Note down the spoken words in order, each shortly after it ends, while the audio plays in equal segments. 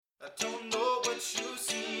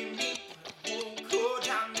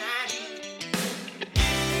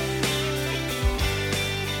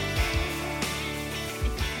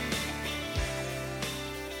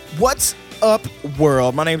What's up,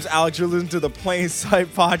 world? My name's Alex. You're listening to the Plain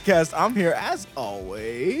Sight Podcast. I'm here, as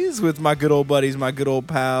always, with my good old buddies, my good old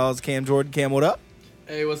pals, Cam Jordan. Cam, what up?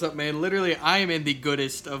 Hey, what's up, man? Literally, I am in the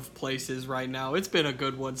goodest of places right now. It's been a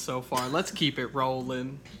good one so far. Let's keep it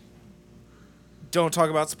rolling. Don't talk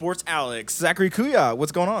about sports, Alex. Zachary Kuya,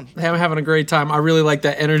 what's going on? Hey, I'm having a great time. I really like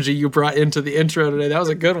that energy you brought into the intro today. That was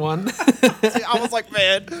a good one. See, I was like,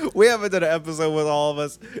 man, we haven't done an episode with all of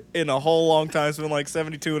us in a whole long time. It's been like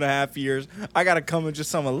 72 and a half years. I got to come in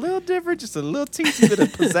just something a little different, just a little teensy bit of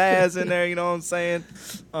pizzazz in there, you know what I'm saying?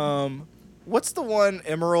 What's the one,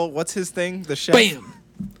 Emerald? What's his thing? The chef? Bam.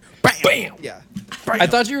 Bam. Bam. Yeah. I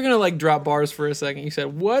thought you were going to like drop bars for a second. You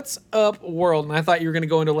said, "What's up, world?" And I thought you were going to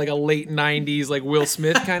go into like a late 90s, like Will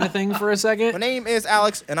Smith kind of thing for a My second. name is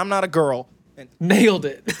Alex, and I'm not a girl. And, Nailed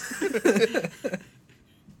it.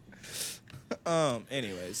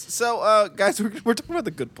 anyways. So, guys, we're talking about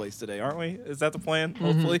The Good Place today, aren't we? Is that the plan,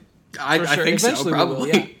 hopefully? I sure. think so, Eventually we will,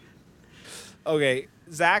 probably. yeah. Okay,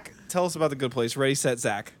 Zach, tell us about The Good Place. Ready, set,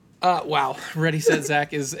 Zach. Wow. Ready, Set,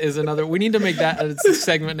 Zach is another. We need to make that a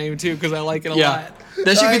segment name too because I like it a Yeah. lot.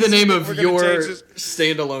 That should be the name We're of gonna your change this.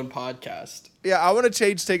 standalone podcast. Yeah, I want to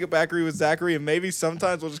change Take It Backery with Zachary, and maybe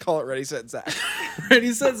sometimes we'll just call it Ready, Set, Zach.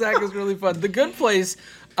 Ready, Set, Zach is really fun. The Good Place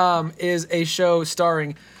is a show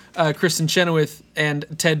starring Kristen Chenoweth and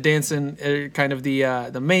Ted Danson, kind of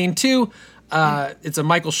the main two. It's a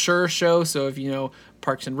Michael Schur show, so if you know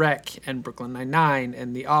Parks and Rec and Brooklyn Nine-Nine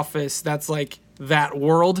and The Office, that's like that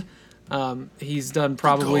world. He's done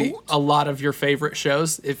probably a lot of your favorite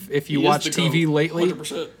shows. If you watch TV lately,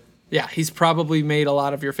 100%. yeah, he's probably made a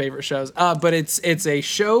lot of your favorite shows. But it's a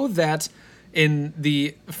show that in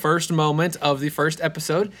the first moment of the first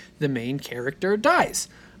episode, the main character dies.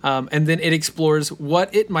 And then it explores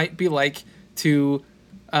what it might be like to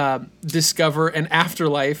discover an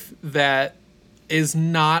afterlife that is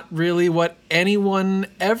not really what anyone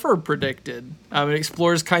ever predicted. It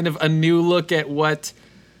explores kind of a new look at what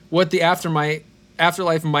the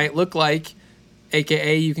afterlife might look like,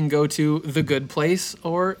 aka you can go to the good place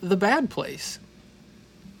or the bad place.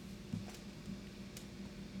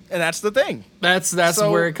 And that's the thing. That's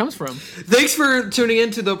So- where it comes from. Thanks for tuning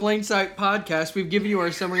in to the Plain Sight Podcast. We've given you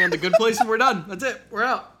our summary on The Good Place, and we're done. That's it. We're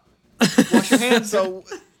out. Wash your hands. So,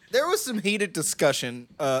 there was some heated discussion.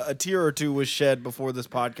 A tear or two was shed before this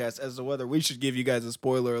podcast as to whether we should give you guys a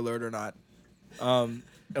spoiler alert or not. And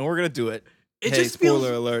we're going to do it. It Hey, just feels-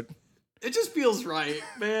 spoiler alert. It just feels right,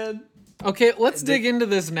 man. Okay, let's dig into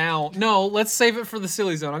this now. No, let's save it for the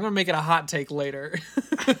silly zone. I'm gonna make it a hot take later.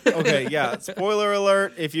 Okay, yeah. Spoiler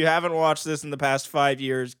alert. If you haven't watched this in the past 5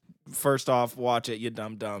 years, first off, watch it, you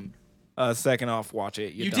dumb. Second off, watch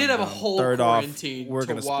it, you You dumb. did have a whole Third off, quarantine we're to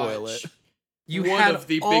going to spoil watch. it. You One had of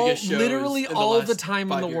the all, biggest shows literally in the all of the last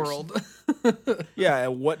time in 5 the years. world. Yeah,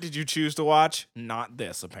 and what did you choose to watch? Not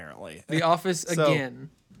this, apparently. The Office So-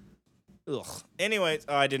 again. Ugh. Anyways,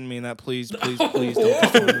 I didn't mean that. Please don't destroy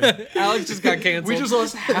me. Alex just got canceled. We just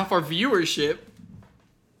lost half our viewership.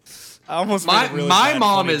 I almost My made a really my bad,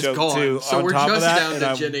 mom funny is joke, gone, too, so on we're top of just that, down and to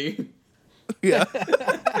I'm- Jenny. Yeah.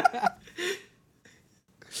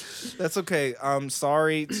 That's okay. I'm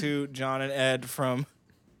sorry to John and Ed from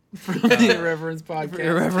the Irreverence podcast.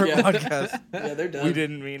 Irreverent Yeah. Podcast. Yeah, they're done. We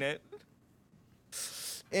didn't mean it.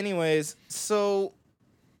 Anyways, so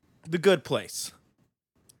The Good Place.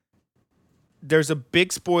 There's a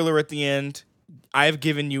big spoiler at the end. I have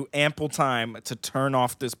given you ample time to turn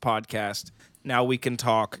off this podcast. Now we can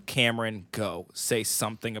talk. Cameron, go. Say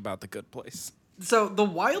something about The Good Place. So the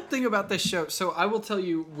wild thing about this show, so I will tell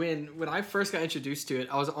you when I first got introduced to it,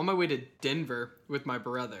 I was on my way to Denver with my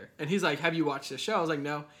brother, and he's like, "Have you watched this show?" I was like,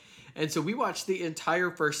 "No," and so we watched the entire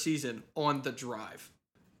first season on the drive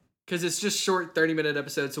because it's just short 30-minute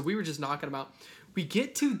episodes. So we were just knocking them out. We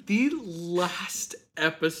get to the last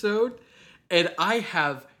episode, and I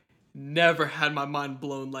have never had my mind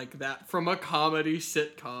blown like that from a comedy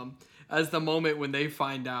sitcom as the moment when they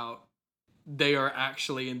find out they are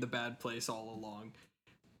actually in the bad place all along.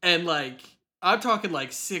 And like, I'm talking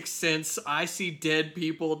like Sixth Sense, I see dead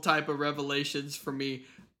people type of revelations for me.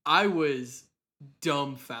 I was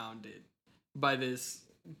dumbfounded by this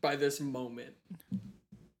moment.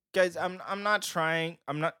 Guys, I'm not trying.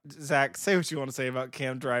 I'm not. Zach, say what you want to say about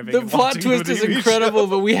Cam driving. The and plot watching twist the is TV incredible, show.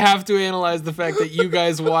 but we have to analyze the fact that you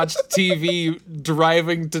guys watched TV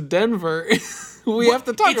driving to Denver. We have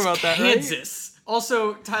to talk It's about that, right? Kansas.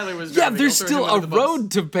 Also, Tyler was Yeah, driving. there's I'll throw still him a under the bus.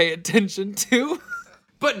 road to pay attention to.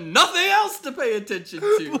 But nothing else to pay attention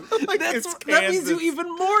to. Like, That it's means you Kansas.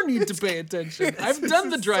 even more need to pay attention. I've done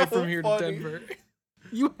the is drive so from here funny. to Denver.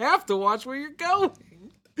 You have to watch where you're going.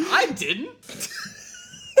 I didn't.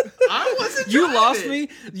 I wasn't. You driving. lost me.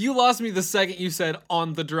 You lost me the second you said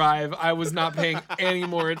on the drive. I was not paying any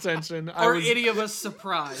more attention. Are any of us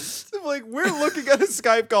surprised? Like, we're looking at a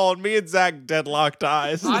Skype call and me and Zach deadlocked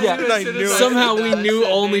eyes. I Yeah. knew as I soon knew as it. I Somehow said we that, I knew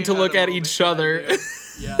said only they to had look a at moment. each I other. knew.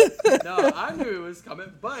 Yeah. No, I knew it was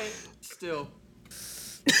coming, but still.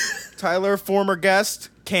 Tyler, former guest,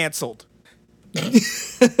 canceled.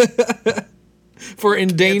 For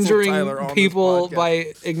endangering Tyler on this people podcast.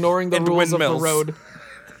 by ignoring the And rules windmills. of the road.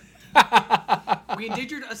 We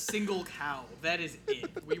endangered a single cow. That is it.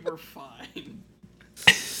 We were fine.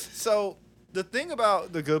 So, the thing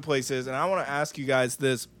about The Good Place is, and I want to ask you guys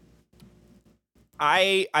this.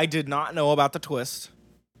 I did not know about the twist.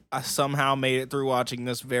 I somehow made it through watching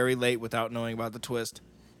this very late without knowing about the twist.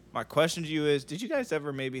 My question to you is, did you guys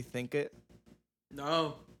ever maybe think it?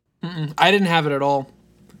 No. I didn't have it at all.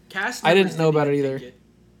 Cast I didn't members know about it even either. think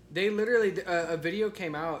They literally, a video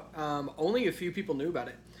came out. Only a few people knew about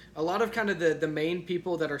it. A lot of kind of the main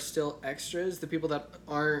people that are still extras, the people that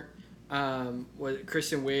aren't,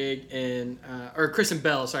 Kristen Wiig and or Kristen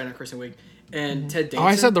Bell. Sorry, not Kristen Wiig. And Ted Danson. Oh,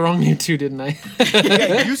 I said the wrong name too, didn't I?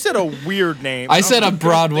 Yeah, you said a weird name. I don't said a think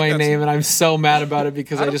Broadway that's- name, and I'm so mad about it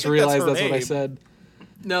because I I don't just think that's realized her that's what I name. said.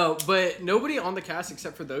 No, but nobody on the cast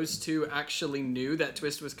except for those two actually knew that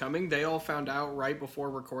twist was coming. They all found out right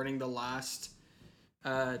before recording the last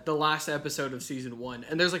episode of season 1.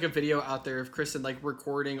 And there's like a video out there of Kristen like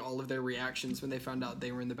recording all of their reactions when they found out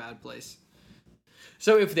they were in the bad place.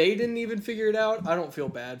 So if they didn't even figure it out, I don't feel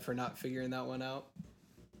bad for not figuring that one out.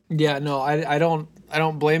 Yeah, no, I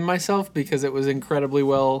don't blame myself because it was incredibly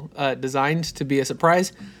well designed to be a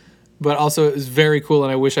surprise, but also it was very cool,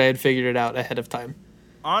 and I wish I had figured it out ahead of time.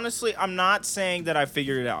 Honestly, I'm not saying that I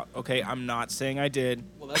figured it out. Okay, I'm not saying I did,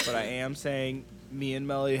 Well, that's but I am saying me and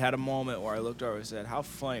Melody had a moment where I looked over and said, "How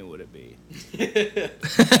funny would it be?"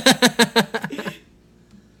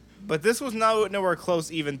 But this was nowhere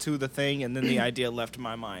close even to the thing, and then the idea left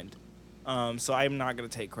my mind. So I'm not going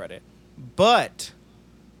to take credit. But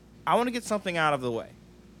I want to get something out of the way.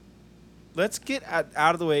 Let's get out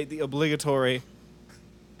of the way the obligatory,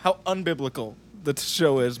 how unbiblical the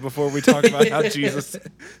show is before we talk about how Jesus...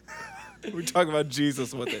 we talk about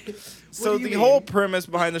Jesus with it. So do you the mean? whole premise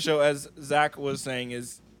behind the show, as Zach was saying,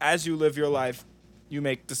 is as you live your life, you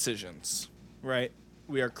make decisions, right?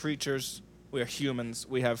 We are creatures. We are humans.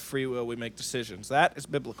 We have free will. We make decisions. That is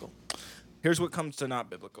biblical. Here's what comes to not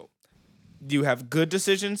biblical. You have good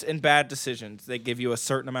decisions and bad decisions. They give you a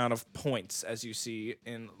certain amount of points, as you see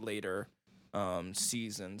in later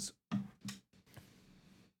seasons.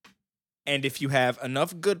 And if you have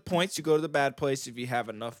enough good points, you go to the bad place. If you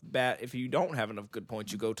don't have enough good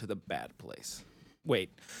points, you go to the bad place.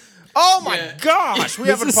 Wait. Oh my Yeah. gosh, we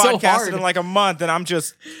This haven't is so podcasted hard. in like a month, and I'm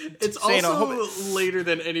just It's saying also later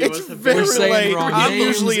than any of it's us have very been. We're saying late. wrong I'm names,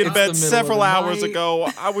 usually in it's bed the middle of several the hours night. ago.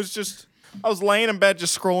 I was laying in bed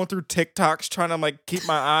just scrolling through TikToks trying to like keep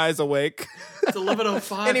my eyes awake. It's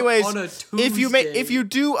 11:05 Anyways, on a Tuesday. if you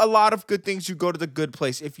do a lot of good things, you go to the good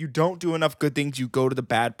place. If you don't do enough good things, you go to the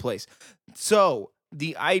bad place. So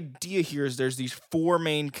the idea here is there's these 4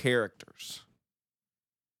 main characters.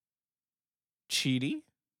 Chidi?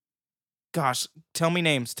 Gosh, tell me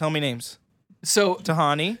names. So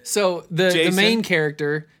Tahani. the Jason? main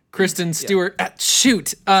character, Kristen Stewart,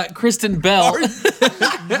 Kristen Bell.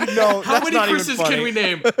 No, How that's many not even Chris's funny. can we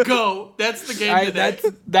name? Go. That's the game today.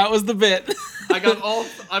 That was the bit. I got all.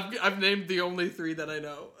 I've named the only 3 that I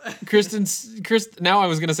know. Now I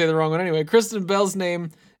was gonna say the wrong one anyway. Kristen Bell's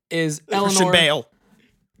name is Eleanor. Christian Bale.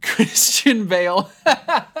 Christian Bale.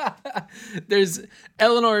 There's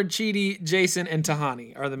Eleanor, Chidi, Jason, and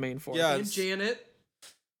Tahani are the main 4. Yeah. And Janet.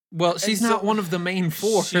 Well, she's so- not one of the main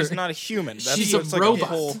 4. She's not a human. She's a that's like robot.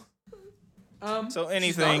 whole- So So She's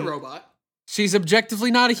anything. not a robot. She's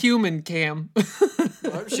objectively not a human, Cam.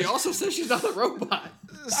 She also says she's not a robot.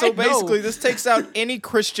 So I know. basically, this takes out any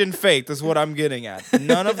Christian faith, is what I'm getting at.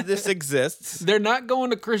 None of this exists. They're not going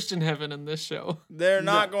to Christian heaven in this show. They're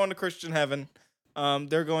not going to Christian heaven.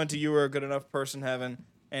 They're going to you are a good enough person heaven.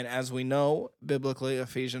 And as we know, biblically,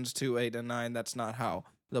 Ephesians 2:8-9, that's not how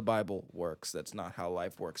the Bible works. That's not how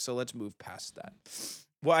life works. So let's move past that.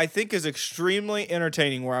 What I think is extremely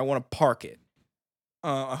entertaining, where I want to park it.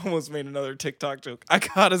 I almost made another TikTok joke. I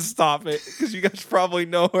gotta stop it because you guys probably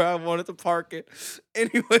know where I wanted to park it.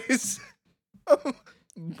 Anyways,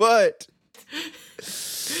 but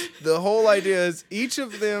the whole idea is each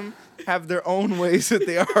of them have their own ways that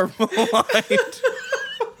they are maligned.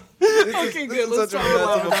 Okay, good. Let's Such a talk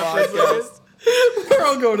mess of a about podcast. We're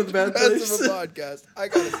all going to the bad Mess place. of a podcast. I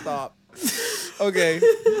gotta stop. Okay,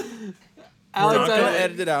 Alex, not gonna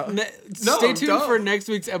edit it out. No, stay tuned don't. for next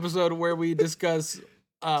week's episode where we discuss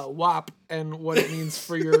WAP and what it means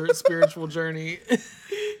for your spiritual journey.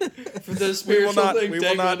 For the spiritual not- thing we will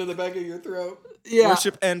dangling not- to the back of your throat. Yeah.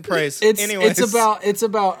 Worship and praise. It's Anyways, it's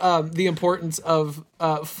about the importance of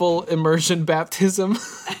full immersion baptism.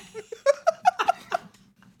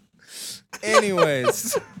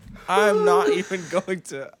 Anyways, I'm not even going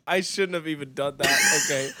to. I shouldn't have even done that.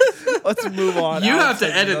 Okay, let's move on. You Alex have to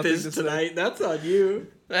has edit nothing this to say. tonight. That's on you.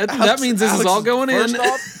 That means this is Alex, all going first in.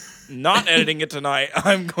 off, not editing it tonight.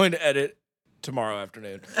 I'm going to edit tomorrow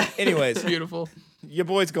afternoon. Anyways, Beautiful. your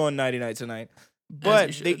boy's going nighty night tonight.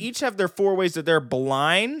 But you they should. each have their 4 ways that they're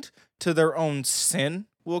blind to their own sin,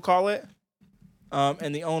 we'll call it,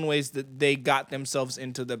 and the own ways that they got themselves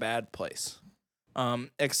into the bad place.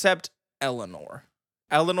 Except Eleanor.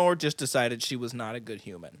 Eleanor just decided she was not a good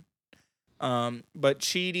human. But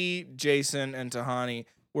Chidi, Jason, and Tahani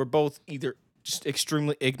were both either just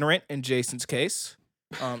extremely ignorant in Jason's case,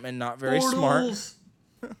 and not very smart,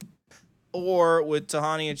 or with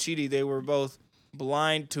Tahani and Chidi, they were both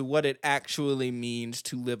blind to what it actually means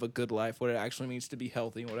to live a good life, what it actually means to be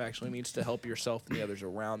healthy, what it actually means to help yourself and the others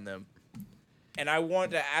around them. And I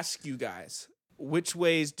wanted to ask you guys, which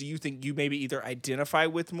ways do you think you maybe either identify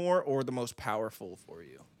with more or the most powerful for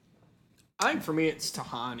you? I think for me, it's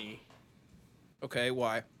Tahani. Okay,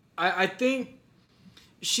 why? I think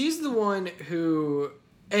she's the one who,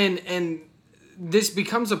 and this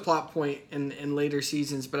becomes a plot point in later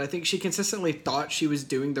seasons, but I think she consistently thought she was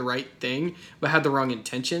doing the right thing, but had the wrong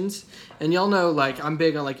intentions. And y'all know, like, I'm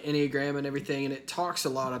big on, like, Enneagram and everything, and it talks a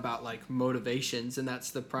lot about, like, motivations, and that's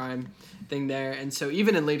the prime thing there. And so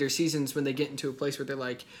even in later seasons, when they get into a place where they're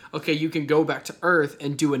like, okay, you can go back to Earth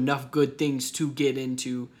and do enough good things to get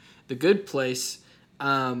into the good place,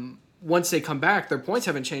 once they come back, their points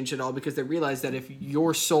haven't changed at all because they realize that if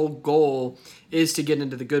your sole goal is to get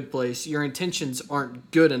into the good place, your intentions aren't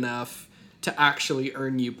good enough to actually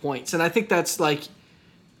earn you points. And I think that's like,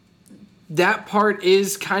 that part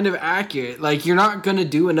is kind of accurate. Like, you're not going to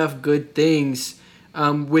do enough good things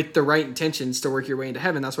with the right intentions to work your way into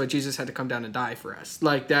heaven. That's why Jesus had to come down and die for us.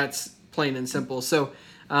 Like, that's plain and simple. So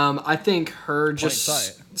I think her just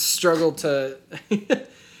struggled to...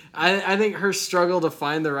 I think her struggle to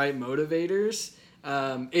find the right motivators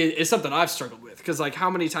is something I've struggled with. Because, like, how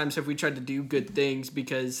many times have we tried to do good things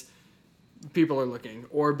because people are looking?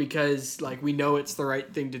 Or because, like, we know it's the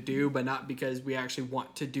right thing to do, but not because we actually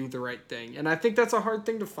want to do the right thing. And I think that's a hard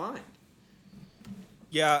thing to find.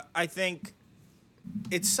 Yeah, I think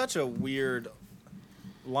it's such a weird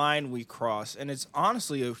line we cross. And it's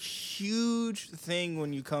honestly a huge thing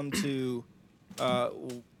when you come to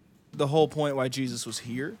the whole point why Jesus was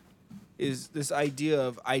here. Is this idea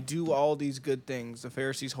of, I do all these good things. The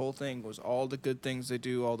Pharisees' whole thing was all the good things they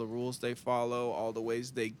do, all the rules they follow, all the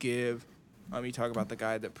ways they give. You talk about the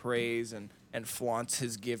guy that prays and flaunts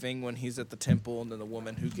his giving when he's at the temple, and then the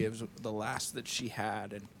woman who gives the last that she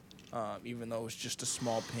had. And even though it was just a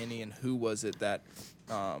small penny, and who was it that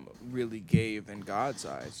really gave in God's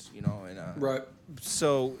eyes, you know? And Right.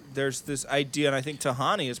 So there's this idea, and I think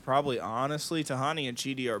Tahani is probably, honestly, Tahani and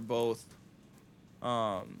Chidi are both...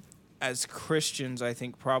 as Christians, I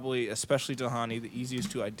think probably, especially Tahani, the easiest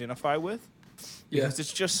to identify with. Because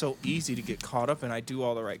it's just so easy to get caught up in, I do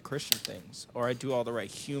all the right Christian things, or I do all the right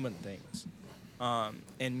human things.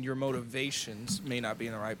 And your motivations may not be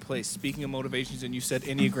in the right place. Speaking of motivations, and you said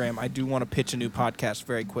Enneagram, I do want to pitch a new podcast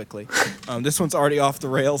very quickly. This one's already off the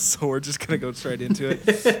rails, so we're just going to go straight into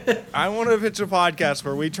it. I want to pitch a podcast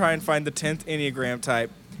where we try and find the 10th Enneagram type,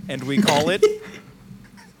 and we call it...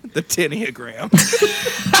 the Tenneagram.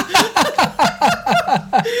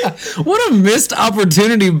 What a missed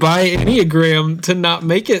opportunity by Enneagram to not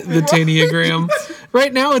make it the Tenneagram.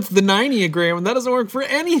 Right now it's the Nineagram, and that doesn't work for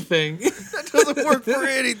anything. That doesn't work for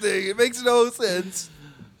anything. It makes no sense.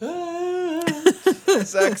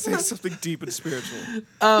 Zach, say something deep and spiritual.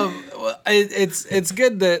 Well, it's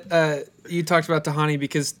good that you talked about Tahani,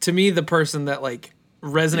 because to me the person that like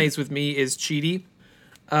resonates with me is Chidi.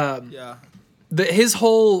 Yeah. His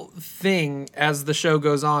whole thing as the show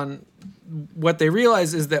goes on, what they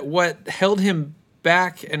realize is that what held him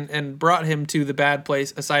back and brought him to the bad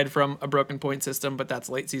place, aside from a broken point system, but that's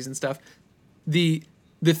late season stuff, the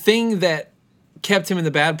thing that kept him in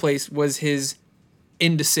the bad place was his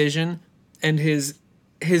indecision and his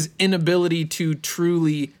inability to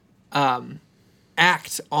truly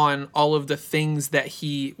act on all of the things that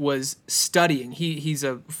he was studying. He's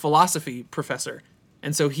a philosophy professor.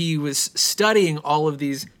 And so he was studying all of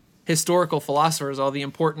these historical philosophers, all the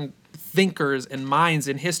important thinkers and minds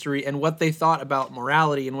in history, and what they thought about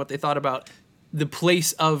morality and what they thought about the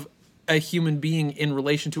place of a human being in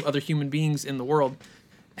relation to other human beings in the world,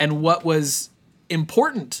 and what was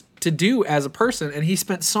important to do as a person, and he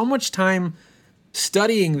spent so much time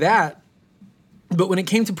studying that, but when it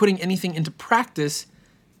came to putting anything into practice,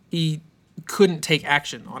 he couldn't take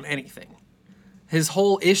action on anything. His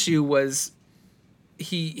whole issue was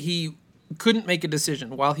he couldn't make a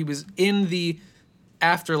decision while he was in the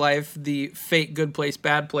afterlife, the fate, good place,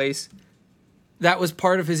 bad place. That was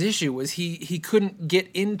part of his issue, was he couldn't get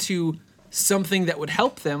into something that would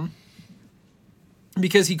help them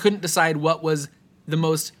because he couldn't decide what was the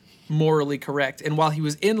most morally correct. And while he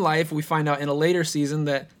was in life, we find out in a later season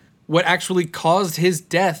that what actually caused his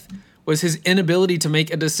death was his inability to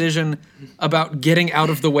make a decision about getting out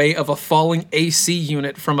of the way of a falling AC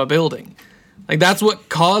unit from a building. Like, that's what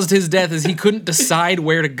caused his death, is he couldn't decide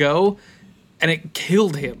where to go, and it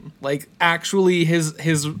killed him. Like, actually,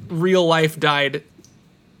 his real life died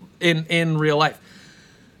in real life.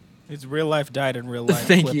 His real life died in real life.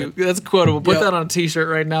 Thank you. That's quotable. Put that on a t-shirt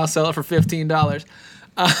right now. Sell it for $15.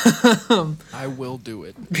 I will do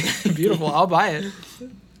it. Beautiful. I'll buy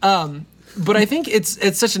it. But I think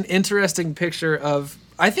it's such an interesting picture of,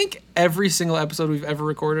 I think every single episode we've ever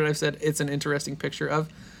recorded, I've said it's an interesting picture of.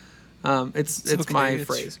 It's okay. my It's-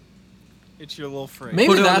 phrase. It's your little phrase. Maybe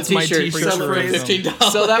Put it on that's a my t-shirt, t-shirt sell it for phrase.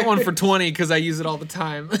 $15. Sell that one for $20 because I use it all the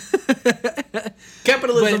time.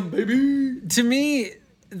 Capitalism, But- baby. To me,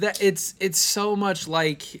 that it's so much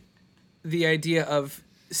like the idea of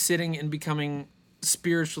sitting and becoming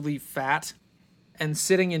spiritually fat and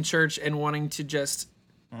sitting in church and wanting to just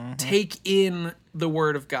take in the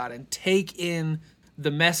word of God and take in the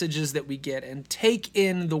messages that we get and take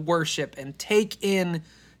in the worship and take in,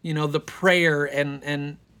 the prayer,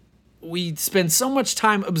 and we spend so much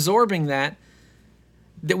time absorbing that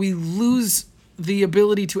we lose the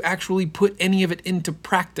ability to actually put any of it into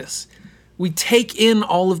practice. We take in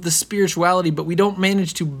all of the spirituality, but we don't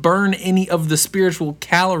manage to burn any of the spiritual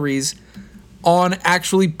calories on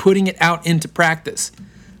actually putting it out into practice.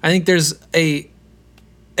 I think there's a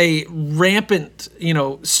rampant,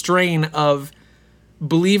 strain of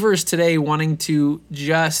believers today wanting to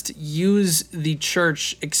just use the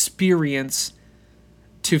church experience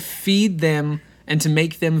to feed them and to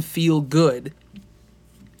make them feel good.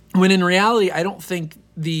 When in reality, I don't think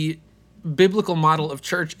the biblical model of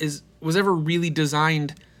church was ever really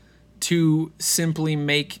designed to simply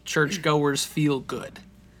make churchgoers feel good.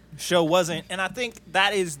 Show wasn't, and I think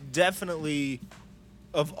that is definitely,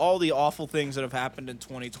 of all the awful things that have happened in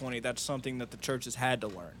 2020, that's something that the church has had to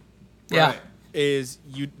learn. Yeah. Right. Is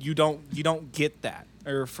you don't get that,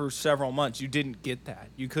 or for several months you didn't get that.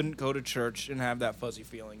 You couldn't go to church and have that fuzzy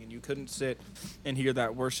feeling, and you couldn't sit and hear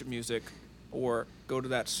that worship music or go to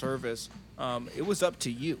that service. It was up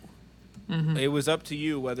to you. Mm-hmm. It was up to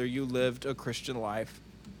you whether you lived a Christian life,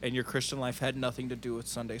 and your Christian life had nothing to do with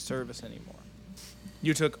Sunday service anymore.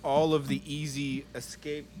 You took all of the easy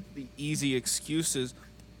escape, the easy excuses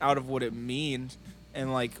out of what it means,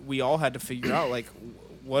 and like we all had to figure out like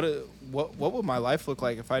what would my life look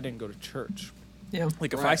like if I didn't go to church? Yeah.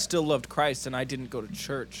 Like if I Right. still loved Christ and I didn't go to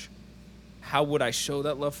church, how would I show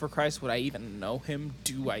that love for Christ? Would I even know him?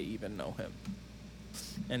 Do I even know him?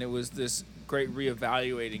 And it was this great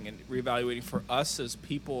reevaluating for us as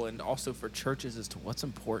people and also for churches as to what's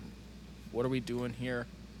important. What are we doing here?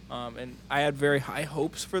 And I had very high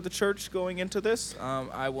hopes for the church going into this.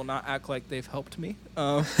 I will not act like they've helped me.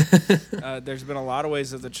 There's been a lot of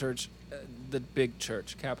ways that the church, the big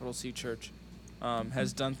church, capital C church,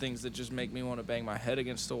 has done things that just make me want to bang my head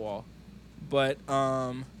against the wall. But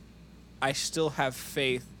I still have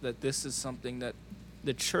faith that this is something that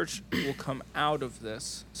the church will come out of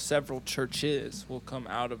this. Several churches will come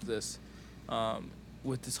out of this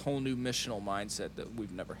with this whole new missional mindset that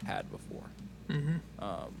we've never had before.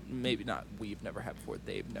 Maybe not we've never had before,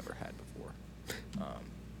 they've never had before.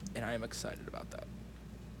 And I am excited about that.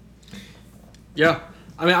 Yeah.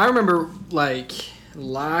 I mean, I remember like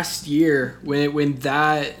last year when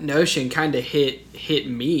that notion kind of hit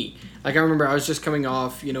me. Like I remember I was just coming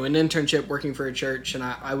off, an internship working for a church, and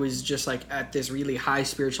I was just like at this really high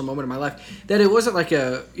spiritual moment in my life that it wasn't like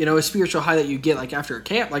a spiritual high that you get like after a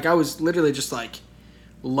camp. Like I was literally just like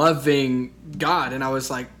loving God, and I was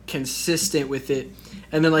like consistent with it,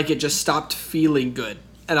 and then like it just stopped feeling good,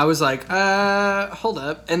 and I was like hold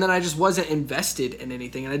up, and then I just wasn't invested in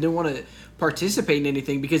anything, and I didn't want to participate in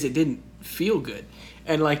anything because it didn't feel good.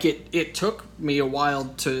 And like it took me a while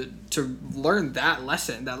to learn that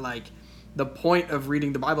lesson, that like the point of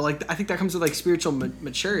reading the Bible, like I think that comes with like spiritual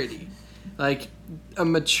maturity, like a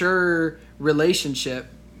mature relationship,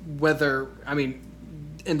 whether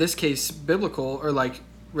in this case biblical or like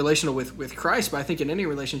relational with Christ, but I think in any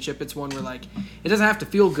relationship, it's one where like it doesn't have to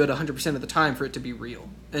feel good 100% of the time for it to be real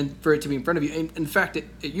and for it to be in front of you. In fact, it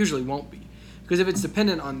usually won't be, because if it's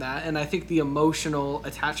dependent on that, and I think the emotional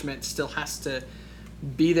attachment still has to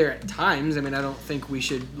be there at times. I mean, I don't think we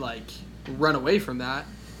should like run away from that,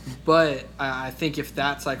 but I think if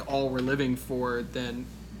that's like all we're living for, then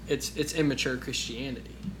it's immature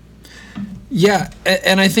Christianity. Yeah,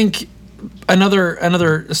 and I think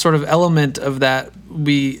another sort of element of that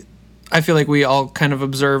I feel like we all kind of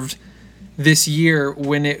observed this year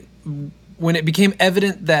when it became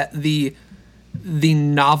evident that the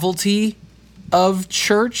novelty of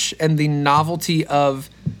church and the novelty of,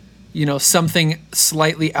 you know, something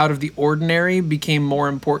slightly out of the ordinary became more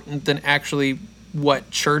important than actually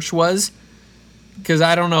what church was. Because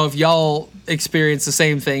I don't know if y'all experienced the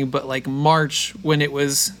same thing, but like March, when it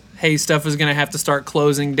was, hey, stuff is going to have to start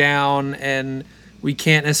closing down and we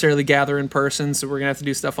can't necessarily gather in person, so we're going to have to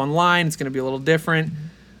do stuff online. It's going to be a little different.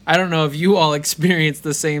 I don't know if you all experienced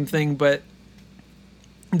the same thing, but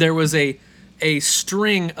there was a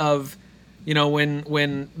string of, you know,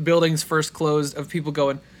 when buildings first closed, of people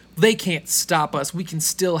going, they can't stop us. We can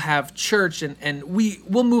still have church and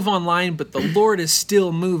we'll move online, but the Lord is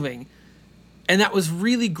still moving. And that was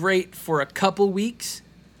really great for a couple weeks.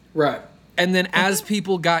 Right. And then as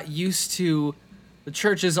people got used to the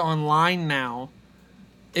church is online now,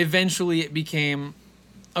 eventually it became,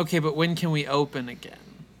 okay, but when can we open again?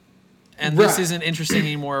 And this isn't interesting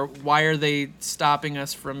anymore. Why are they stopping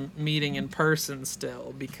us from meeting in person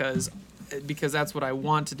still? Because that's what I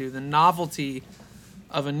want to do. The novelty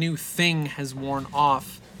of a new thing has worn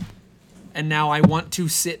off. And now I want to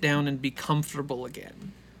sit down and be comfortable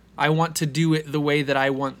again. I want to do it the way that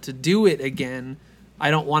I want to do it again.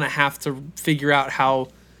 I don't want to have to figure out how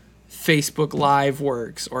Facebook Live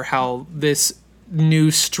works or how this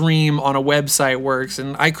new stream on a website works.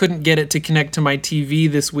 And I couldn't get it to connect to my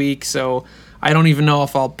TV this week, so I don't even know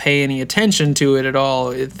if I'll pay any attention to it at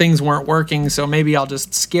all. Things weren't working, so maybe I'll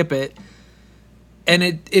just skip it. And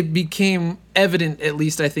it became evident, at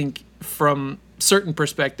least I think from certain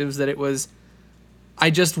perspectives, that it was, I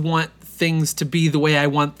just want things to be the way I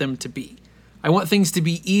want them to be. I want things to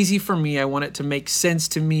be easy for me. I want it to make sense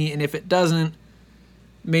to me. And if it doesn't,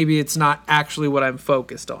 maybe it's not actually what I'm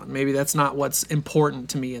focused on. Maybe that's not what's important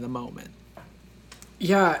to me in the moment.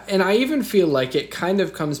 Yeah, and I even feel like it kind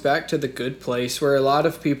of comes back to the good place, where a lot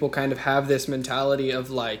of people kind of have this mentality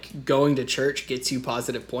of like going to church gets you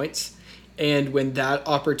positive points. And when that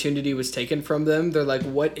opportunity was taken from them, they're like,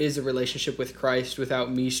 what is a relationship with Christ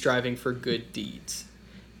without me striving for good deeds?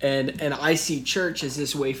 And I see church as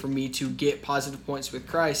this way for me to get positive points with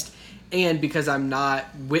Christ. And because I'm not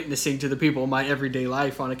witnessing to the people in my everyday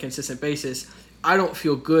life on a consistent basis, I don't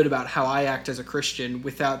feel good about how I act as a Christian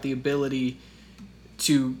without the ability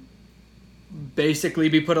to basically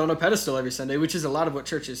be put on a pedestal every Sunday, which is a lot of what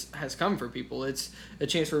church has come for people. It's a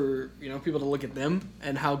chance for, you know, people to look at them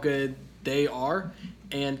and how good they are,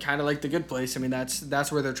 and kind of like the good place. I mean,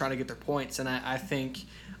 that's where they're trying to get their points. And I think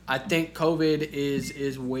COVID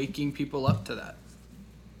is waking people up to that.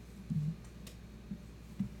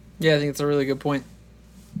 Yeah, I think it's a really good point.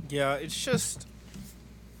 Yeah, it's just,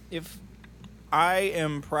 if I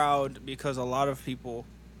am proud because a lot of people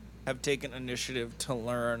have taken initiative to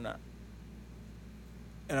learn,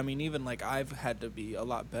 and I mean, even like I've had to be a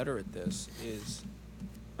lot better at this, is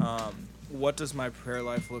what does my prayer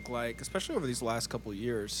life look like, especially over these last couple of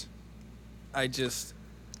years.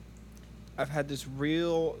 I've had this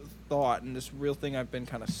real thought and this real thing I've been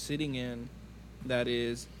kind of sitting in, that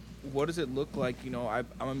is, what does it look like? You know, I'm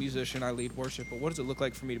a musician, I lead worship, but what does it look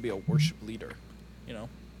like for me to be a worship leader, you know?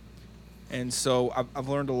 And so I've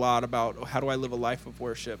learned a lot about how do I live a life of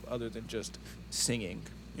worship other than just singing,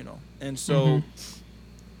 you know? And so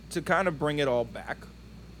to kind of bring it all back,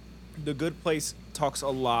 The Good Place talks a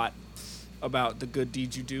lot about the good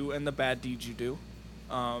deeds you do and the bad deeds you do,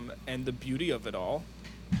 and the beauty of it all.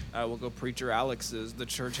 We'll go Preacher Alex's, the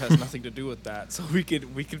church has nothing to do with that. So we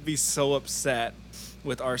could be so upset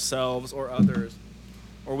with ourselves or others,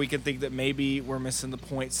 or we could think that maybe we're missing the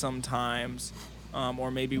point sometimes, or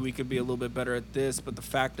maybe we could be a little bit better at this. But the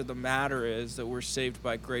fact of the matter is that we're saved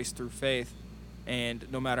by grace through faith,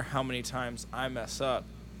 and no matter how many times I mess up,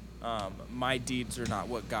 my deeds are not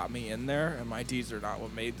what got me in there, and my deeds are not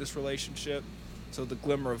what made this relationship. So the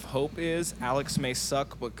glimmer of hope is Alex may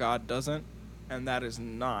suck, but God doesn't. And that is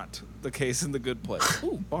not the case in The Good Place.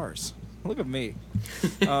 Ooh, bars. Look at me.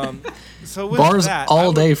 So with bars that,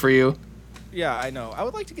 all day for you. Yeah, I know. I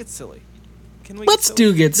would like to get silly. Can we? Let's get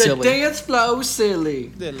do get The silly. dance flow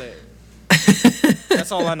silly. silly?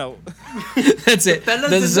 That's all I know. That's it. Fellas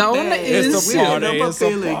The in zone bed. is the party, it's the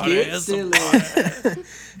feeling, party, get it's the silly.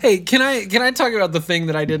 Hey, can I talk about the thing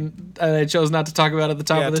that I chose not to talk about at the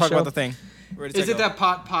top Yeah, of the talk show? about the thing. Ready to Is it go. that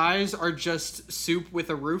pot pies are just soup with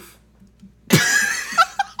a roof?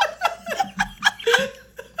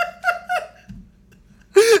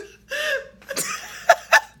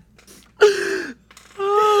 I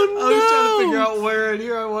was trying to figure out where in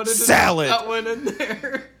here I wanted to Salad. That one in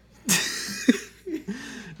there.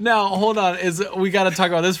 Now, hold on. We got to talk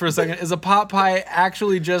about this for a second. Is a pot pie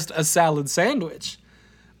actually just a salad sandwich?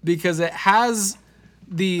 Because it has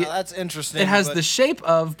the That's interesting. it has but, the shape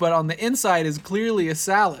of, but on the inside is clearly a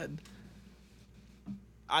salad.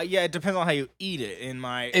 yeah, it depends on how you eat it.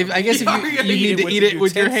 I guess if you need to eat it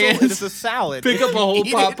with your hands, It is a salad. pick up a whole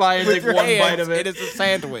Eat pot it pie and with take your one bite hands, of it. It is a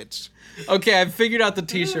sandwich. Okay, I figured out the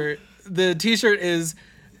T-shirt. The T-shirt is,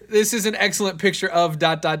 this is an excellent picture of ...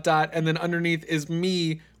 and then underneath is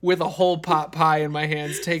me with a whole pot pie in my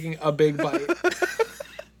hands taking a big bite.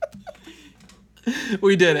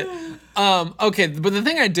 We did it. Okay, but the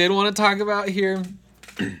thing I did want to talk about here,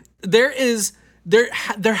 there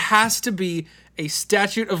has to be a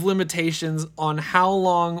statute of limitations on how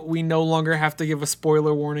long we no longer have to give a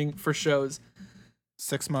spoiler warning for shows.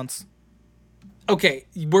 6 months. Okay,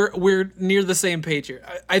 we're near the same page here.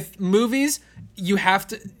 Movies, you have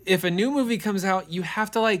to, if a new movie comes out, you have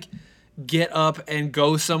to like get up and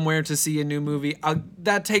go somewhere to see a new movie.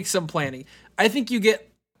 That takes some planning. I think you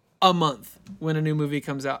get a month when a new movie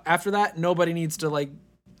comes out. After that, nobody needs to like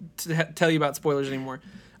tell you about spoilers anymore.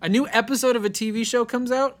 A new episode of a TV show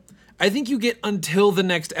comes out, I think you get until the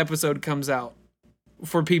next episode comes out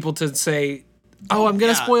for people to say, "Oh, I'm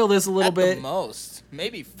gonna spoil this a little at bit." the most,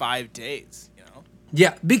 maybe 5 days. You know.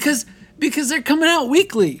 Yeah, because they're coming out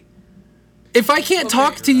weekly. If I can't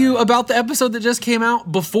talk to you about the episode that just came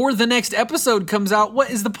out before the next episode comes out, what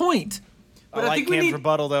is the point? But I I like think we Cam's need-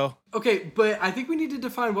 rebuttal though. Okay, but I think we need to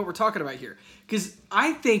define what we're talking about here. Because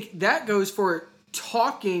I think that goes for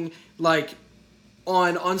talking like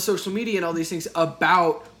on social media and all these things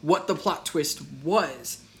about what the plot twist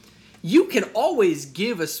was. You can always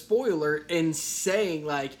give a spoiler in saying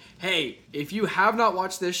like, hey, if you have not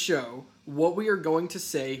watched this show, what we are going to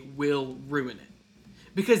say will ruin it.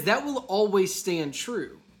 Because that will always stand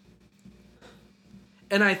true.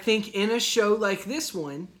 And I think in a show like this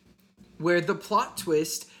one, where the plot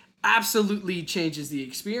twist absolutely changes the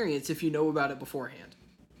experience if you know about it beforehand,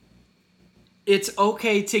 it's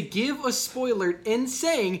okay to give a spoiler in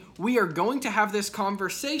saying we are going to have this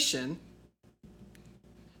conversation,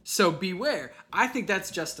 so beware. I think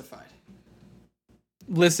that's justified.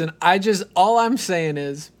 Listen, all I'm saying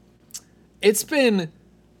is, it's been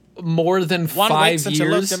more than 1 5 week since you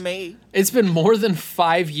looked years. at me. It's been more than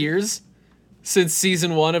 5 years since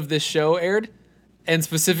season 1 of this show aired, and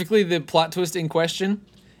specifically the plot twist in question.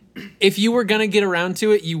 If you were gonna get around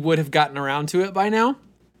to it, you would have gotten around to it by now.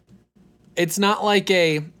 It's not like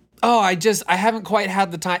I haven't quite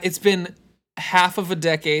had the time. It's been half of a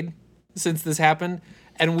decade since this happened,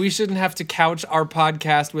 and we shouldn't have to couch our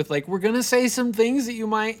podcast with like, we're gonna say some things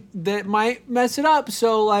that might mess it up.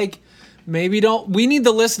 So like, maybe don't. We need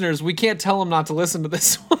the listeners. We can't tell them not to listen to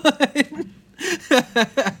this one.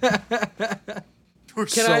 We're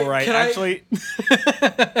Can so I- right. can I- Actually,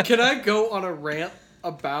 Can I go on a rant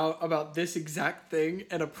about this exact thing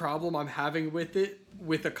and a problem I'm having with it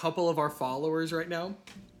with a couple of our followers right now?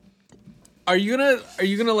 Are you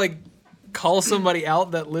gonna like call somebody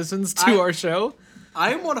out that listens to our show?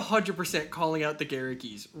 I am 100% calling out the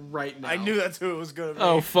Garrickies right now. I knew that's who it was gonna be.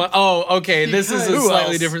 Oh, okay. This is a Who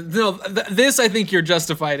slightly else? different. No, this I think you're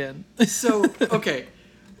justified in. So, okay.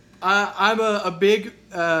 I'm a big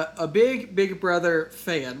Big Brother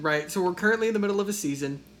fan, right? So we're currently in the middle of a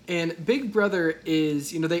season, and Big Brother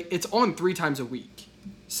is, it's on 3 times a week.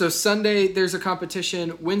 So Sunday there's a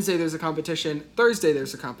competition, Wednesday there's a competition, Thursday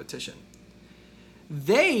there's a competition.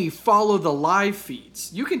 They follow the live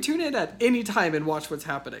feeds. You can tune in at any time and watch what's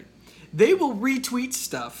happening. They will retweet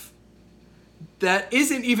stuff that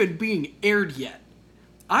isn't even being aired yet.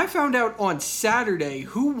 I found out on Saturday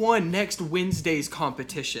who won next Wednesday's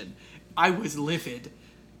competition. I was livid.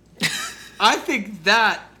 I think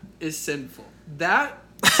that is sinful. That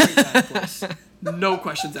is a bad place. No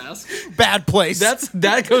questions asked. Bad place.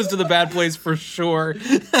 That goes to the bad place for sure.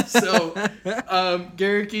 So,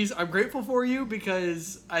 Gary Keys, I'm grateful for you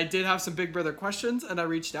because I did have some Big Brother questions and I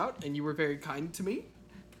reached out and you were very kind to me.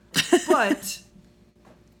 But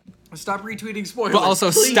stop retweeting spoilers. But also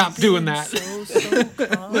please. stop doing that.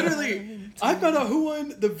 Literally, I found out who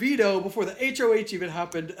won the veto before the HOH even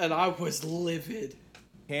happened, and I was livid.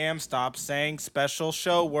 Cam, stop saying special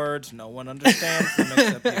show words. No one understands them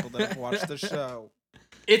except people that have watched the show.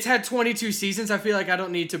 It's had 22 seasons. I feel like I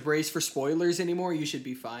don't need to brace for spoilers anymore. You should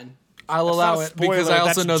be fine. I'll That's allow not a it because spoiler, I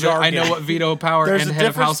also that's know that I jargon. know what veto power There's and a head of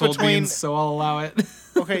difference household between- means, so I'll allow it.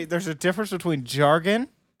 Okay, there's a difference between jargon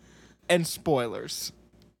and spoilers.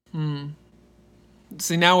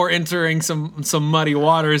 See, now we're entering some muddy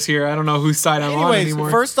waters here. I don't know whose side I'm on Anyways, anymore.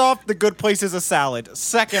 first off, The Good Place is a salad.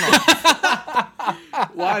 Second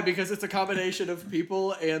off, Why? Because it's a combination of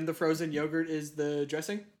people and the frozen yogurt is the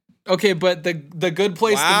dressing? Okay, but the good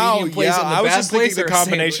place, the wow, medium place, yeah, and the I was bad just place thinking the are a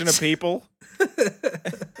combination of sandwich. people.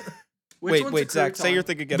 Which one's a Wait, Zach, say crouton? your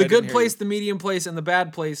thing again. The I didn't good hear place, the medium place, and the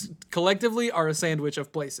bad place collectively are a sandwich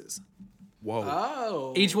of places. you. Whoa.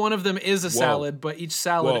 Oh. Each one of them is a salad, but each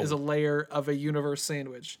salad Whoa. is a layer of a universe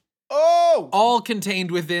sandwich, Oh, all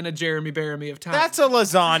contained within a Jeremy Bearimy of time. that's a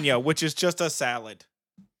lasagna, which is just a salad.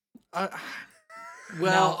 Well,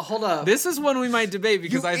 Now, hold up. This is one we might debate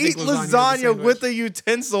because You I eat think lasagna, lasagna with a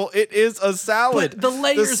utensil. It is a salad. But the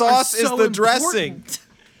layers the sauce are so is the dressing. important.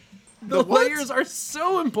 The what? layers are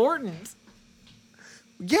so important.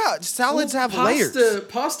 Yeah, salads have pasta, layers.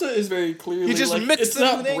 Pasta is very clearly You just like, mix it's the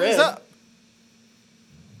not things bread. up.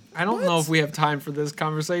 I don't know if we have time for this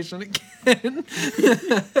conversation again.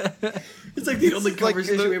 It's like the only like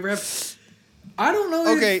conversation the- we ever have. I don't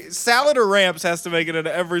know. Okay, salad or ramps has to make it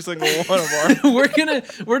into every single one of our.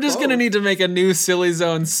 We're just gonna need to make a new Silly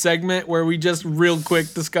Zone segment where we just real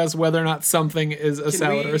quick discuss whether or not something is a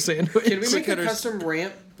salad or a sandwich. Can we make a hitters. custom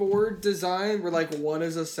ramp board design where like one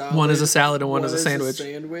is a salad, One is a salad and one is a sandwich.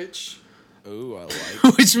 sandwich? Ooh, I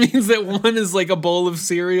like. Which means that one is like a bowl of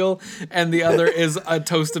cereal and the other is a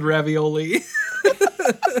toasted ravioli.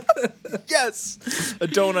 Yes, a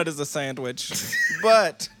donut is a sandwich,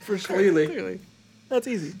 but Clearly. That's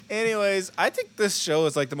easy. anyways, I think this show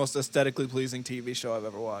is like the most aesthetically pleasing TV show I've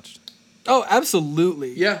ever watched. Oh,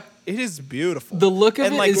 absolutely. Yeah. It is beautiful. The look of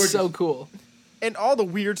And, it like, is gorgeous. so cool. And all the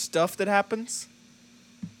weird stuff that happens.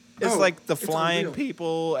 It's Oh, like the it's flying unreal.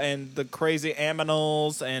 people and the crazy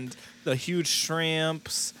aminals and the huge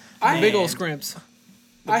shrimps. Big ol' and- scrimps.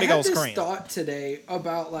 The I big had old this scream. thought today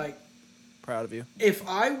about like Proud of you. if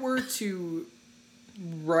I were to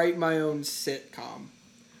write my own sitcom,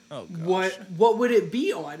 Oh gosh. what would it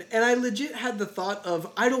be on? And I legit had the thought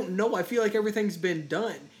of I don't know. I feel like everything's been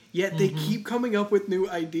done. Yet they keep coming up with new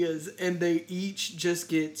ideas, and they each just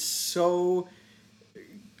get so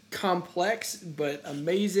complex but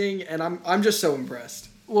amazing. And I'm just so impressed.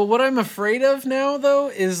 Well, what I'm afraid of now, though,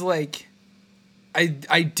 is like,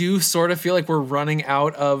 I do sort of feel like we're running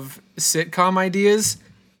out of sitcom ideas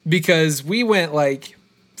because we went like,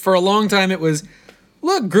 for a long time it was,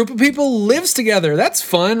 look, group of people lives together. That's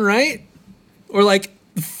fun, right? Or like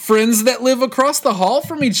friends that live across the hall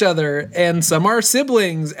from each other and some are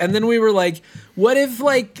siblings. And then we were like, what if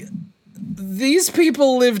like these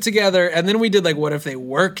people live together? And then we did like, what if they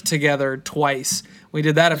work together twice? We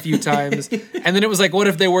did that a few times. And then it was like, what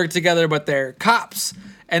if they work together but they're cops?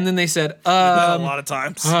 And then they said, a lot of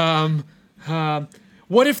times.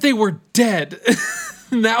 what if they were dead?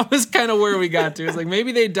 And that was kind of where we got to. It's like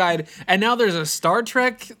maybe they died, and now there's a Star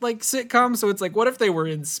Trek like sitcom. So it's like, what if they were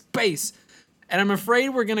in space? And I'm afraid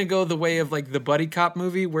we're gonna go the way of like the buddy cop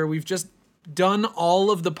movie, where we've just done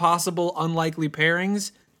all of the possible unlikely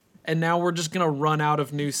pairings, and now we're just gonna run out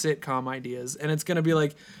of new sitcom ideas. And it's gonna be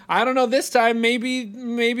like, I don't know, this time maybe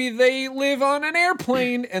they live on an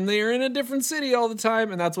airplane and they're in a different city all the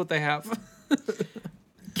time, and that's what they have.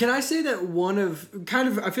 Can I say that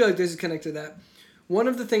I feel like this is connected to that. One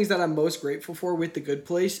of the things that I'm most grateful for with The Good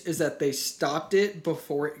Place is that they stopped it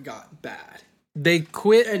before it got bad. They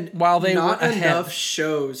quit And while they not went ahead. enough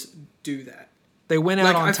shows do that. They went out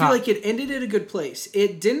Like on I top. feel like it ended at a good place.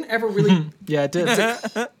 It didn't ever really Yeah, it did.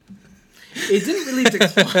 it didn't really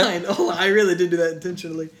decline. Oh, I really did do that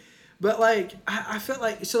intentionally. But like I felt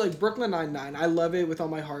like like Brooklyn Nine-Nine, I love it with all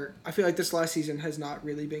my heart. I feel like this last season has not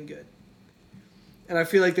really been good. And I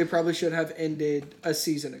feel like they probably should have ended a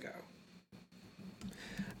season ago.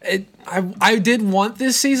 I did want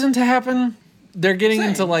this season to happen. They're getting Same.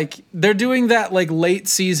 into like they're doing that like late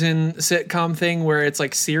season sitcom thing where it's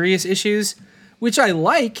like serious issues, which I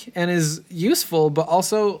like and is useful, but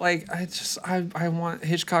also like I want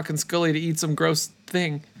Hitchcock and Scully to eat some gross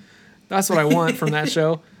thing. That's what I want from that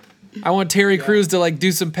show. I want Terry Crews to like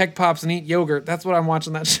do some peck pops and eat yogurt. That's what I'm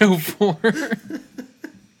watching that show for.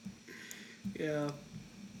 Yeah.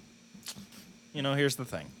 You know, here's the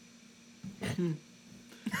thing.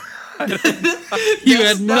 You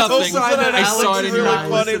had nothing. also that I saw it Alex in is your really eyes.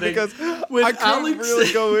 funny listening. because When I couldn't Alex really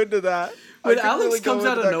said- go into that. When could Alex really go comes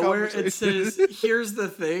out into of that nowhere and conversation. says, "Here's the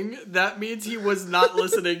thing," that means he was not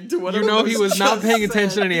listening to what You know he was not just paying said.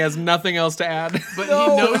 attention and he has nothing else to add. But No,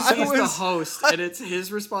 he knows I he's the was- host, and it's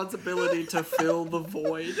his responsibility to fill the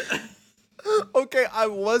void. Okay, I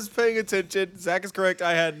was paying attention. Zach is correct.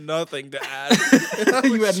 I had nothing to add.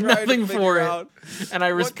 You had nothing for it. And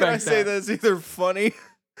I What can I respect say that. that's either funny,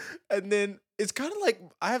 and then it's kind of like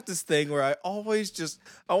I have this thing where I always just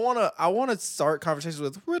I wanna start conversations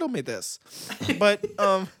with riddle me this, but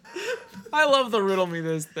I love the riddle me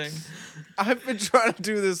this thing. I've been trying to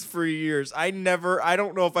do this for years. I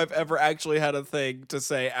don't know if I've ever actually had a thing to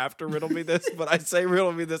say after riddle me this, but I say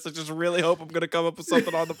riddle me this. I just really hope I'm gonna come up with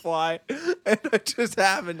something on the fly, and I just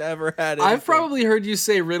haven't ever had it. I've probably heard you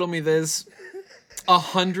say riddle me this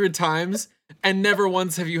 100 times, and never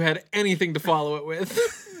once have you had anything to follow it with.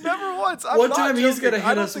 never once. I'm One not time he's joking. gonna I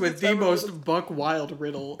hit don't us think with it's the ever- most buck wild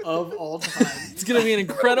riddle of all time. It's gonna be an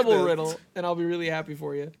incredible riddle, and I'll be really happy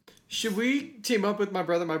for you. Should we team up with my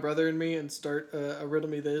brother, and me, and start a Riddle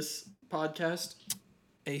Me This podcast?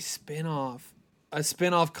 A spin-off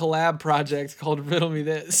collab project called Riddle Me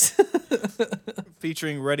This.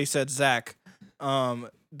 featuring Ready Set Zach, the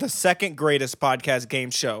second greatest podcast game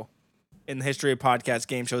show in the history of podcast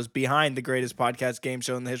game shows, behind the greatest podcast game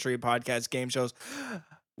show in the history of podcast game shows,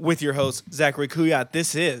 with your host Zachary Kuyat.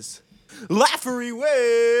 This is Laughery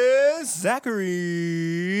with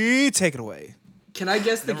Zachary. Take it away. Can I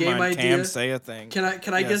guess the Never game mind, idea? Cam, say a thing. Can I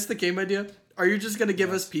Yes. guess the game idea? Are you just gonna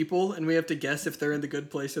give us people and we have to guess if they're in the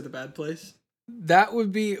good place or the bad place? That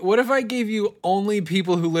would be. What if I gave you only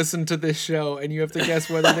people who listen to this show, and you have to guess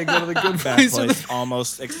whether they go to the good Bad place or place, the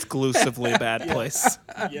almost exclusively bad place.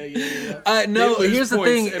 Yeah. no, They lose here's the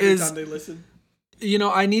points thing every is, time they listen. you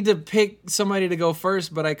know, I need to pick somebody to go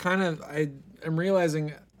first, but I am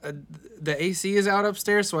realizing the AC is out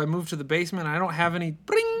upstairs, so I moved to the basement. I don't have any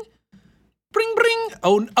bring.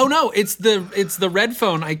 Oh no, it's the red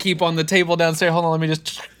phone I keep on the table downstairs. Hold on, let me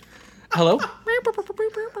just. Hello?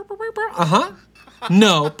 Uh-huh.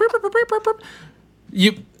 No.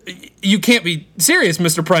 You can't be serious,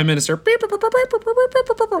 Mr. Prime Minister.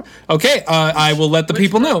 Okay, I will let the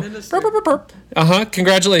people Prime know. Minister?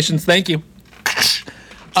 Congratulations. Thank you.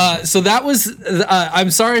 So that was.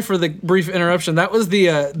 I'm sorry for the brief interruption. That was the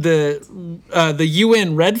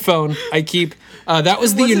UN red phone I keep. That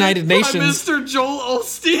was the Wasn't United it Nations. Prime Minister Joel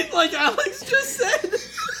Osteen, like Alex just said.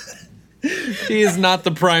 He is not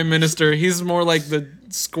the prime minister. He's more like the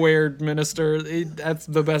squared minister. That's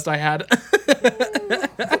the best I had.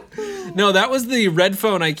 No, that was the red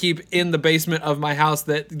phone I keep in the basement of my house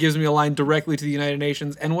that gives me a line directly to the United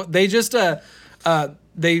Nations. And what they just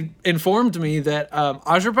they informed me that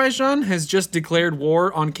Azerbaijan has just declared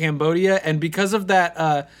war on Cambodia, and because of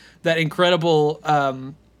that that incredible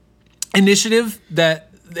initiative that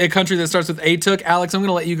a country that starts with A took, Alex, I'm going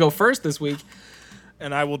to let you go first this week.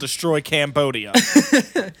 And I will destroy Cambodia.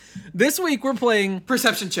 This week we're playing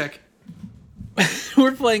Perception check.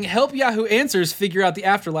 Help Yahoo Answers Figure Out the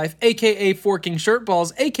Afterlife, aka Forking Shirt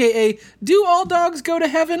Balls, aka Do All Dogs Go to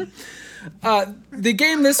Heaven? The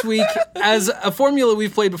game this week, as a formula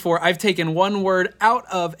we've played before, I've taken one word out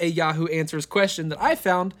of a Yahoo Answers question that I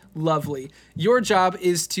found lovely. Your job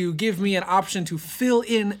is to give me an option to fill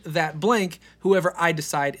in that blank. Whoever I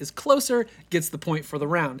decide is closer gets the point for the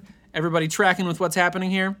round. Everybody tracking with what's happening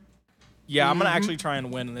here? Yeah, I'm gonna actually try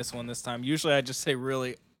and win this one this time. Usually I just say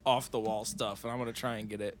really off the wall stuff, and I'm gonna try and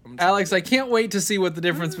get it. Alex, I can't wait to see what the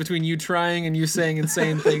difference between you trying and you saying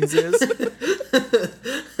insane things is.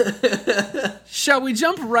 Shall we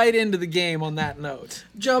jump right into the game on that note?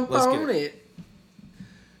 Jump Let's get on it.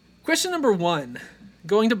 Question number 1,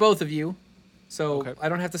 going to both of you. So Okay. I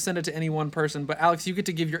don't have to send it to any one person, but Alex, you get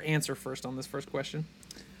to give your answer first on this first question.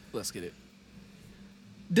 Let's get it.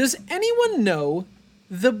 Does anyone know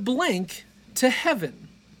the blank to heaven?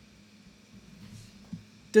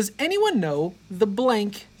 Does anyone know the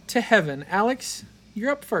blank to heaven? Alex, you're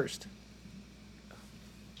up first.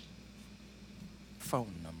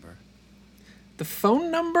 Phone number. The phone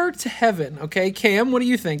number to heaven. Okay, Cam, what do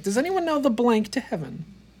you think? Does anyone know the blank to heaven?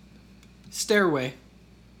 Stairway.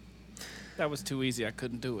 That was too easy. I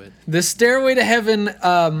couldn't do it. The stairway to heaven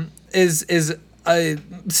is a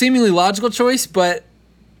seemingly logical choice, but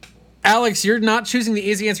Alex, you're not choosing the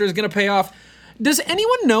easy answer is going to pay off. Does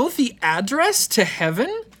anyone know the address to heaven?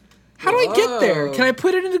 How do I get there? Whoa. Can I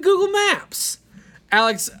put it into Google Maps?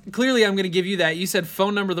 Alex, clearly I'm going to give you that. You said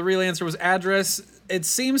phone number. The real answer was address. It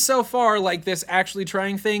seems so far like this actually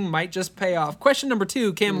trying thing might just pay off. Question number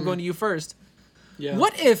 2, Cam, I'm going to you first. Yeah.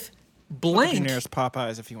 What if Your blank... nearest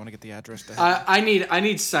Popeyes if you want to get the address to. I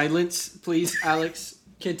need silence, please, Alex.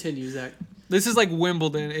 Continue, Zach. This is like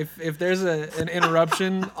Wimbledon. If there's an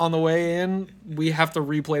interruption on the way in, we have to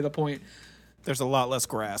replay the point. There's a lot less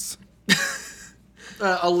grass.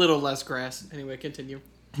 A little less grass. Anyway, continue.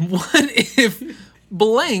 What if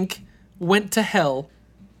blank went to hell?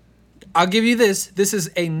 I'll give you this. This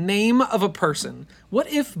is a name of a person.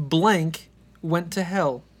 What if blank went to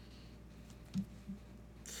hell?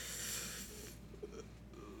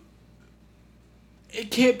 It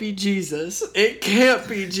can't be Jesus. It can't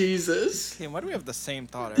be Jesus. Hey, why do we have the same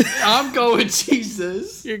thought? I'm going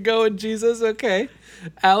Jesus. You're going Jesus? Okay.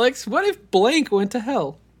 Alex, what if blank went to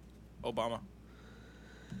hell? Obama.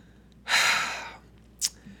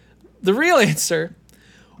 The real answer.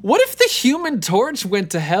 What if the Human Torch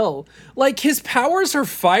went to hell? Like, his powers are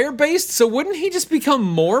fire-based, so wouldn't he just become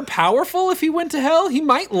more powerful if he went to hell? He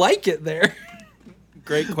might like it there.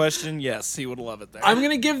 Great question. Yes, he would love it there. I'm going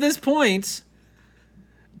to give this point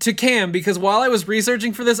to Cam, because while I was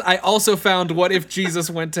researching for this, I also found what if Jesus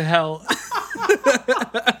went to hell.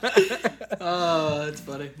 Oh, that's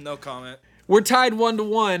funny. No comment. We're tied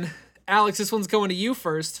 1-1. Alex, this one's going to you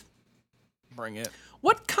first. Bring it.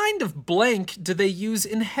 What kind of blank do they use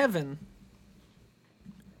in heaven?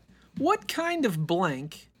 What kind of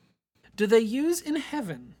blank do they use in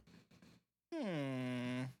heaven?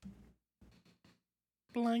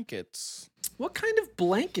 Blankets. What kind of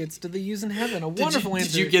blankets do they use in heaven? A wonderful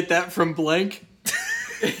answer. Did you get that from blank?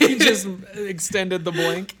 He just extended the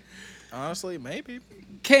blank. Honestly, maybe.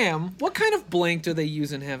 Cam, what kind of blank do they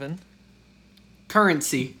use in heaven?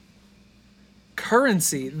 Currency.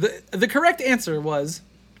 Currency. The correct answer was,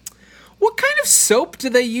 what kind of soap do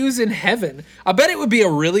they use in heaven? I bet it would be a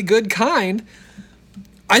really good kind.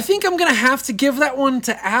 I think I'm gonna have to give that one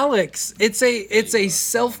to Alex. It's a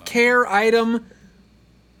self-care item.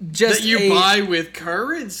 Just That you buy with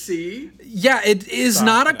currency. Yeah, it is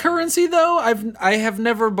not a currency though. I have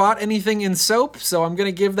never bought anything in soap, so I'm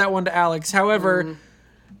gonna give that one to Alex. However,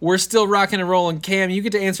 we're still rocking and rolling. Cam, you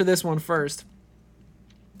get to answer this one first.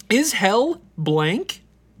 Is hell blank?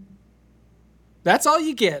 That's all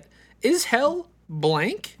you get. Is hell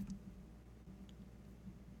blank?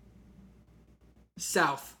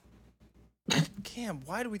 South. Cam,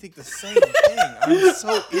 why do we think the same thing? I'm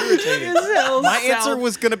so irritated. Is hell My answer south?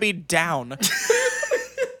 was gonna be down.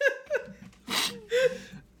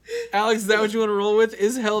 Alex, is that what you want to roll with?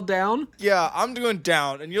 Is hell down? Yeah, I'm doing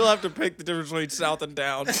down, and you'll have to pick the difference between south and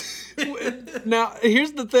down. Now,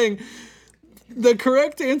 here's the thing. The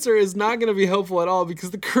correct answer is not going to be helpful at all,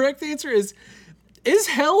 because the correct answer is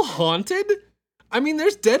hell haunted? I mean,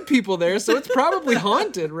 there's dead people there, so it's probably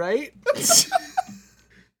haunted, right?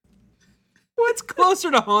 What's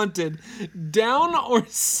closer to haunted? Down or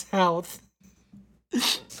south?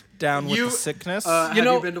 Down with the sickness. Have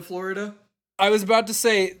you been to Florida? I was about to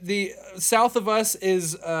say, the south of us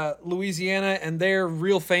is Louisiana, and they're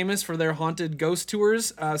real famous for their haunted ghost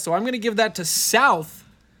tours. So I'm going to give that to south.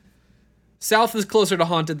 South is closer to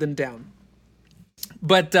haunted than down.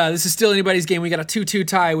 But this is still anybody's game. We got a 2-2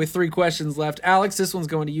 tie with 3 questions left. Alex, this one's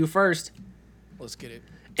going to you first. Let's get it.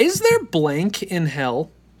 Is there blank in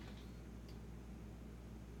hell?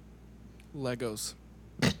 Legos.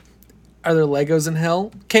 Are there Legos in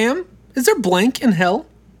hell? Cam, is there blank in hell?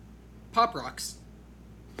 Pop Rocks.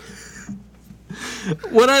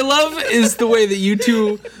 What I love is the way that you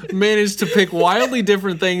two managed to pick wildly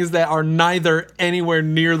different things that are neither anywhere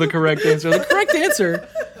near the correct answer. The correct answer,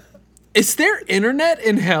 is there internet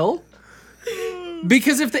in hell?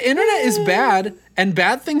 Because if the internet is bad and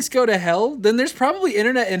bad things go to hell, then there's probably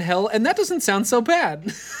internet in hell, and that doesn't sound so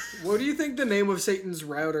bad. What do you think the name of Satan's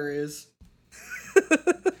router is?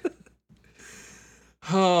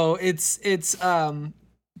 Oh, it's just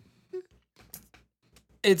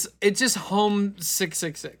home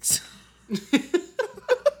 666.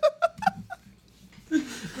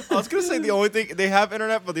 I was gonna say the only thing they have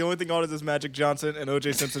internet, but the only thing on it is Magic Johnson and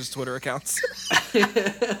OJ Simpson's Twitter accounts.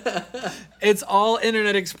 It's all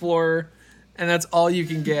Internet Explorer, and that's all you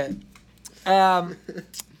can get.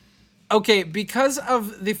 Okay, because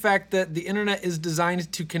of the fact that the internet is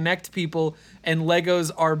designed to connect people and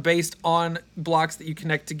Legos are based on blocks that you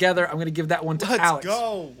connect together, I'm going to give that one to Alex. Let's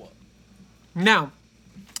go. Now,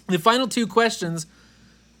 the final 2 questions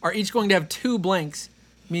are each going to have 2 blanks,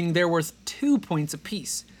 meaning they're worth 2 points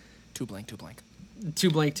apiece. 2 blank, 2 blank. 2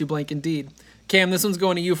 blank, 2 blank indeed. Cam, this one's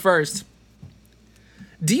going to you first.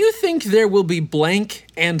 Do you think there will be blank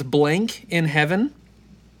and blank in heaven?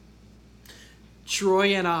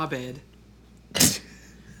 Troy and Abed.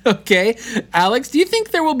 Okay. Alex, do you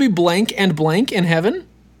think there will be blank and blank in heaven?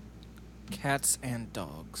 Cats and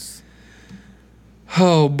dogs.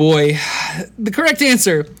 Oh boy. The correct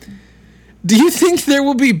answer Do you think there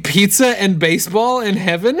will be pizza and baseball in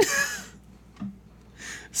heaven?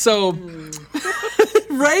 So,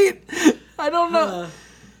 right? I don't know.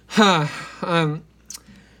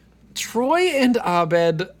 Troy and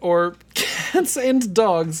Abed, or cats and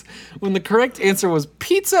dogs, when the correct answer was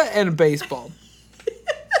pizza and baseball.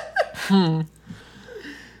 Well,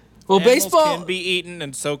 Animals baseball. can be eaten,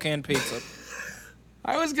 and so can pizza.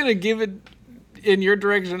 I was gonna give it in your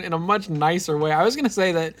direction in a much nicer way. I was gonna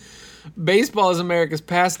say that baseball is America's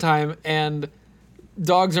pastime, and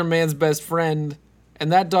dogs are man's best friend,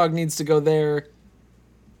 and that dog needs to go there.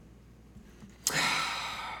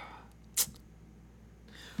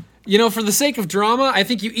 You know, for the sake of drama, I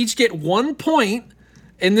think you each get 1 point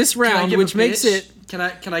in this Can I round, give a which makes pitch? it.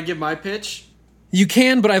 Can I give my pitch? You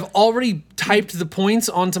can, but I've already typed the points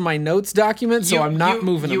onto my notes document, so I'm not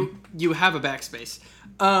moving them. You have a backspace.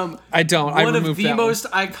 I don't. I One of removed the that one. most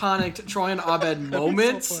iconic Troy and Abed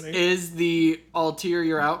moments funny. is the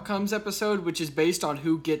Ulterior Outcomes episode, which is based on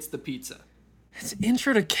who gets the pizza. It's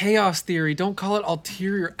intro to chaos theory. Don't call it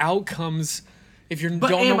ulterior outcomes if you don't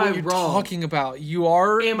know am what I you're wrong? talking about. You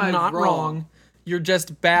are Am I not wrong? wrong. You're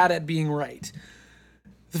just bad at being right.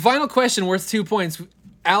 The final question worth 2 points.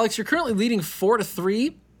 Alex, you're currently leading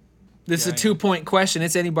 4-3. This is a 2-point question.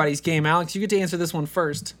 It's anybody's game. Alex, you get to answer this one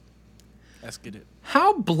first. Let's get it.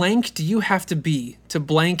 How blank do you have to be to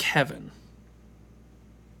blank heaven?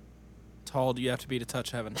 Tall do you have to be to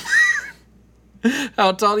touch heaven?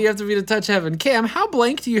 How tall do you have to be to touch heaven? Cam, how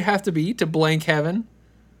blank do you have to be to blank heaven?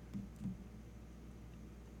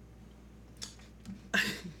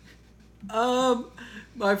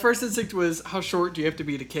 My first instinct was, how short do you have to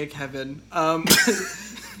be to kick heaven? I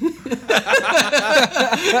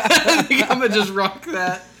think I'm gonna just rock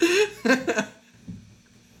that.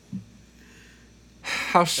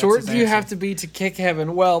 How short his do you answer. have to be to kick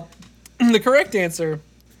heaven? Well, the correct answer.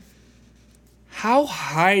 How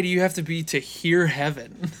high do you have to be to hear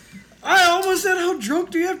heaven? I almost said, how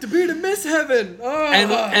drunk do you have to be to miss heaven? Oh.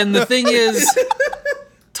 And the thing is,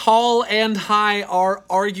 tall and high are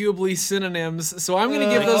arguably synonyms. So I'm going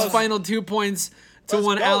to give those final 2 points to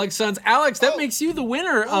one go. Alex Sons. Alex, that makes you the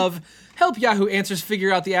winner of Help Yahoo Answers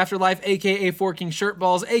Figure Out the Afterlife, aka Forking Shirt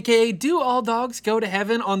Balls, aka Do All Dogs Go to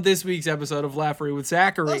Heaven on this week's episode of Laughery with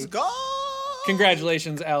Zachary. Let's go.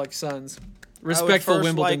 Congratulations, Alex Sons. Respectful first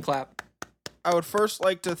Wimbledon clap. I would first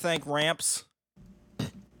like to thank Ramps.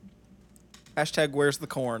 Hashtag where's the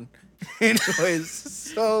corn. Anyways,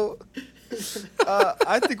 so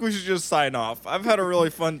I think we should just sign off. I've had a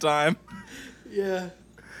really fun time. Yeah.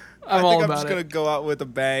 I'm I all think I'm about just it. gonna go out with a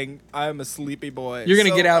bang. I'm a sleepy boy. You're gonna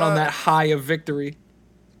So, get out on that high of victory.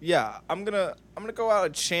 Yeah, I'm gonna go out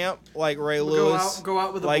a champ like Ray Go Lewis,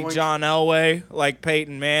 out with a like boink. John Elway, like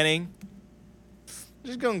Peyton Manning.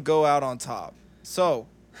 Just gonna go out on top. So,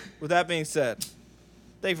 with that being said,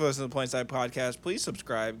 thank you for listening to the Plainside Podcast. Please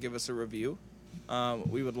subscribe, give us a review.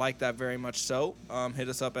 We would like that very much so. Hit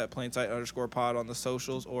us up at Plainside_pod on the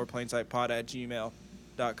socials or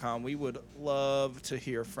plainsidepod@gmail.com. We would love to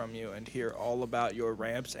hear from you and hear all about your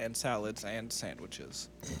ramps and salads and sandwiches.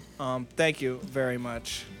 Thank you very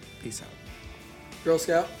much. Peace out. Girl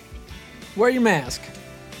Scout. Wear your mask.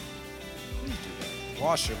 Please do that.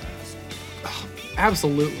 Wash your mask.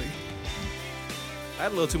 Absolutely. I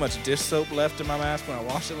had a little too much dish soap left in my mask when I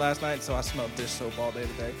washed it last night, so I smelled dish soap all day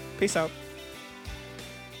today. Peace out.